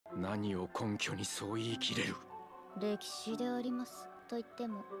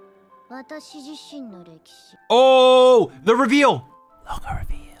Oh, the reveal! Logo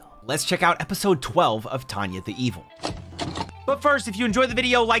reveal. Let's check out episode 12 of Tanya the Evil. But first, if you enjoyed the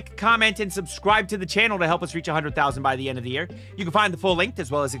video, like, comment, and subscribe to the channel to help us reach 100,000 by the end of the year. You can find the full length as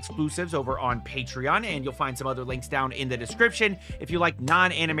well as exclusives over on Patreon, and you'll find some other links down in the description. If you like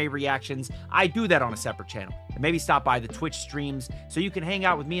non-anime reactions, I do that on a separate channel. And maybe stop by the Twitch streams so you can hang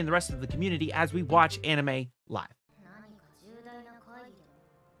out with me and the rest of the community as we watch anime live.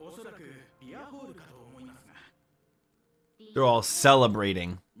 They're all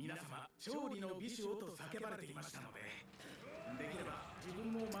celebrating.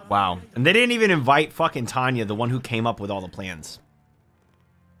 Wow. And they didn't even invite fucking Tanya, the one who came up with all the plans.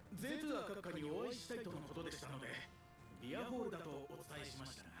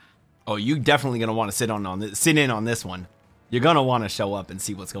 Oh, you definitely gonna want to sit in on this one. You're gonna want to show up and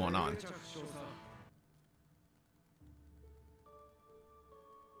see what's going on.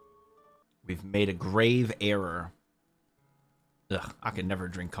 We've made a grave error. Ugh, I could never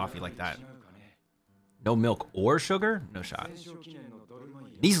drink coffee like that. No milk or sugar? No shot.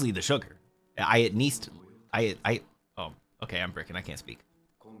 Easily the sugar. Oh, okay, I'm breaking. I can't speak.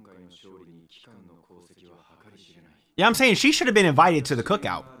 Yeah, I'm saying she should have been invited to the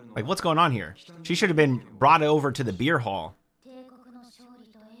cookout. Like, what's going on here? She should have been brought over to the beer hall.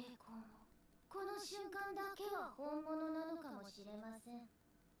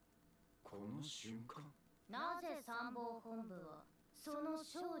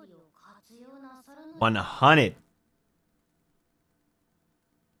 $100.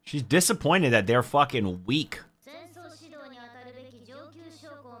 She's disappointed that they're fucking weak.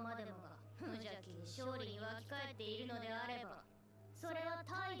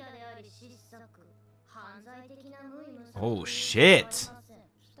 Oh shit.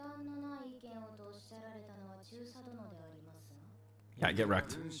 Yeah, get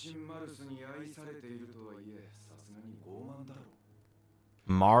wrecked.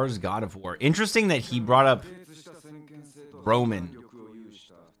 Mars, God of War. Interesting that he brought up Roman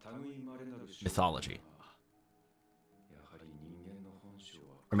mythology.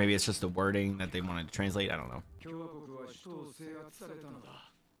 Or maybe it's just the wording that they wanted to translate. I don't know.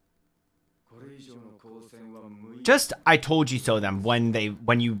 Just I told you so them when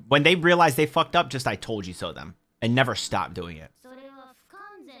they realized they fucked up, just I told you so them. And never stop doing it.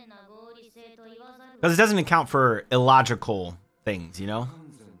 Because it doesn't account for illogical things, you know?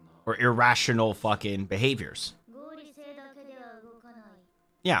 Or irrational fucking behaviors.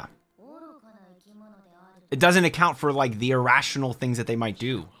 Yeah. It doesn't account for, like, the irrational things that they might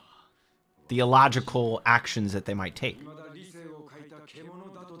do. The illogical actions that they might take.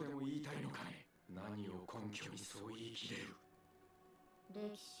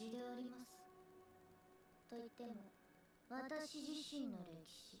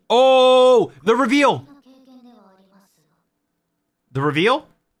 Oh, the reveal. The reveal?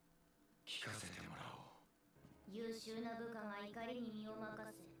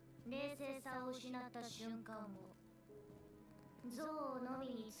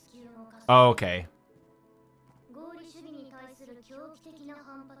 Oh, okay.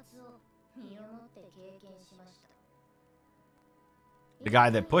 The guy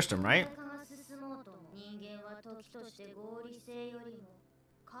that pushed him, right?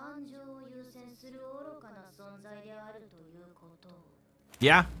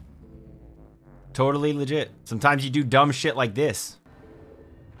 Yeah. Totally legit. Sometimes you do dumb shit like this.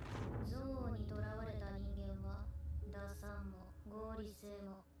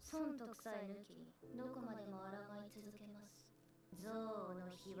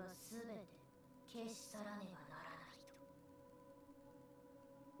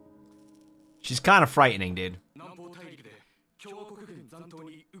 She's kind of frightening, dude.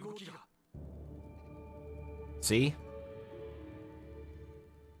 See?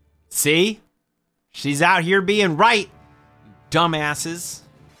 See? She's out here being right, you dumbasses.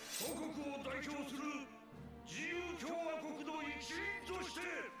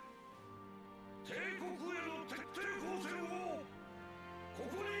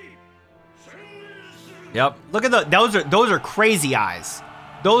 Yep. Look at those are crazy eyes.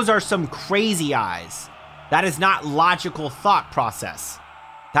 Those are some crazy eyes. That is not logical thought process.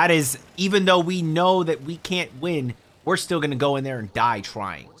 That is, even though we know that we can't win, we're still going to go in there and die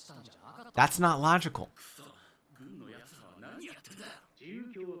trying. That's not logical.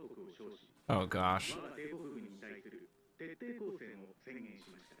 Oh gosh.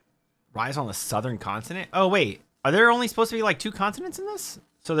 Rise on the southern continent? Oh wait, are there only supposed to be like 2 continents in this?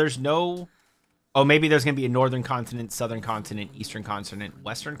 So there's no Oh, maybe there's going to be a northern continent, southern continent, eastern continent,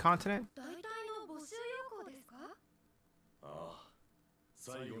 western continent?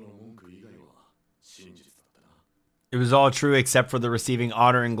 It was all true except for the receiving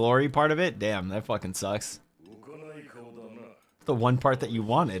honor and glory part of it? Damn, that fucking sucks. The one part that you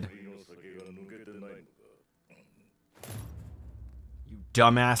wanted. You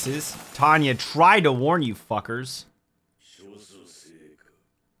dumbasses. Tanya tried to warn you fuckers.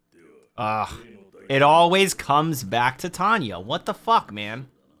 It always comes back to Tanya. What the fuck, man?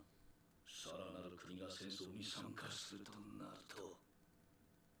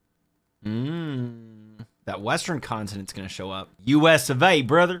 That western continent's gonna show up. US of A,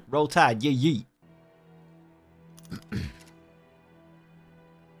 brother. Roll Tide, yeah, yeet.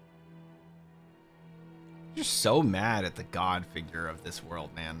 You're so mad at the god figure of this world,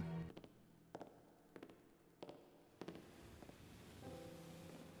 man.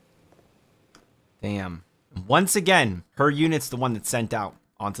 Damn. Once again, her unit's the one that's sent out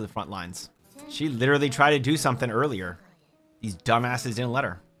onto the front lines. She literally tried to do something earlier. These dumbasses didn't let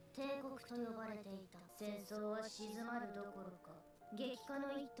her.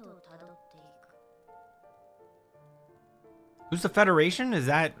 Who's the Federation? Is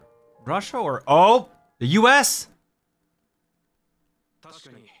that Russia or... Oh! The US?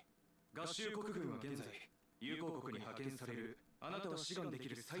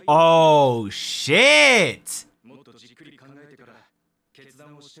 Oh, shit!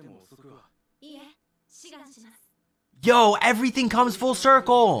 Yo, everything comes full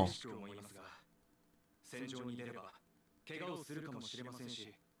circle!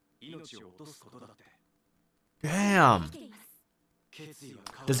 Damn.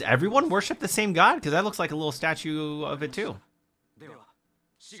 Does everyone worship the same god? Because that looks like a little statue of it too.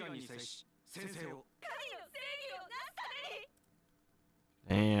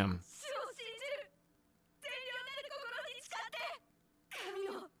 Damn.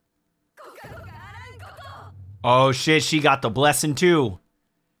 Oh shit, she got the blessing too.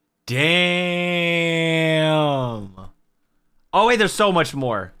 Damn. Oh wait, there's so much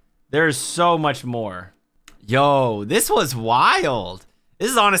more. There's so much more. Yo, this was wild. This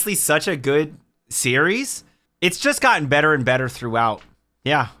is honestly such a good series. It's just gotten better and better throughout.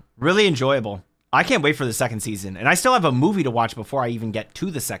 Yeah, really enjoyable. I can't wait for the second season. And I still have a movie to watch before I even get to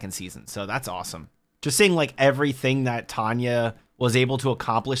the second season. So that's awesome. Just seeing like everything that Tanya was able to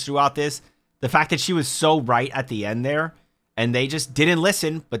accomplish throughout this. The fact that she was so right at the end there. And they just didn't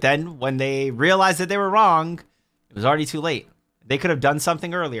listen. But then when they realized that they were wrong, it was already too late. They could have done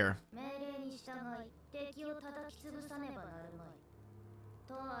something earlier.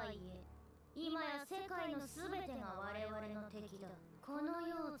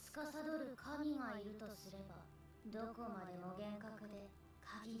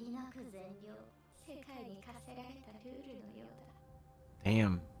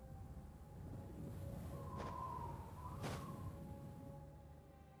 Damn.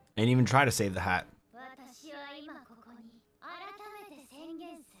 Ain't even try to save the hat.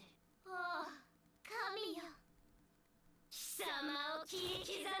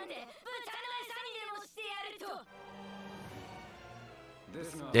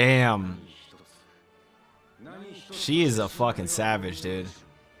 Damn. She is a fucking savage, dude.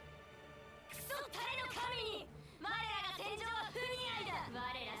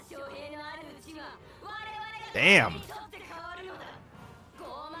 Damn.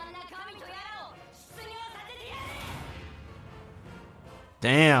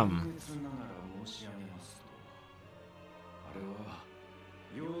 Damn.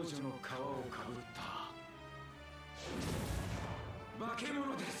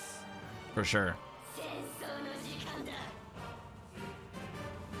 For sure.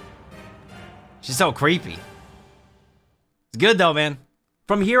 She's so creepy. It's good though, man.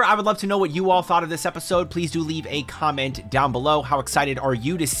 From here, I would love to know what you all thought of this episode. Please do leave a comment down below. How excited are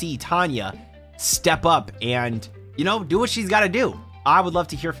you to see Tanya step up and, you know, do what she's got to do? I would love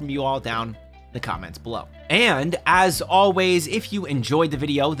to hear from you all down in the comments below. And as always, if you enjoyed the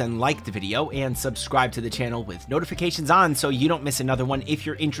video, then like the video and subscribe to the channel with notifications on so you don't miss another one if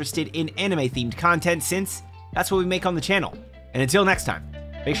you're interested in anime-themed content, since that's what we make on the channel. And until next time,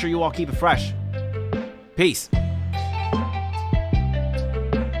 make sure you all keep it fresh. Peace.